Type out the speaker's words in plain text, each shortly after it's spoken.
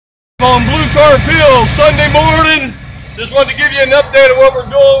On Blue Tarp Hill, Sunday morning. Just wanted to give you an update of what we're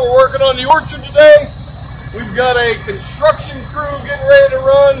doing. We're working on the orchard today. We've got a construction crew getting ready to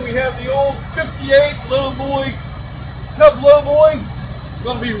run. We have the old 58 low boy, Cub low boy. It's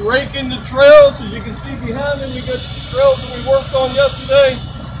going to be raking the trails. As you can see behind him, we got the trails that we worked on yesterday.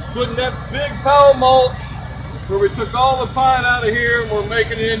 Putting that big pile of mulch where we took all the pine out of here and we're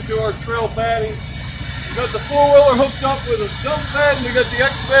making it into our trail padding. We got the four-wheeler hooked up with a dump pad, and we got the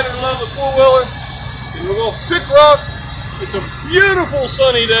excavator below the four-wheeler. And we're going to pick rock. It's a beautiful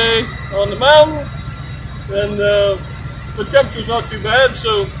sunny day on the mountain, and the temperature's not too bad.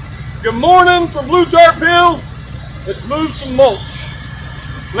 So, good morning from Blue Tarp Hill. Let's move some mulch.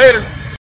 Later.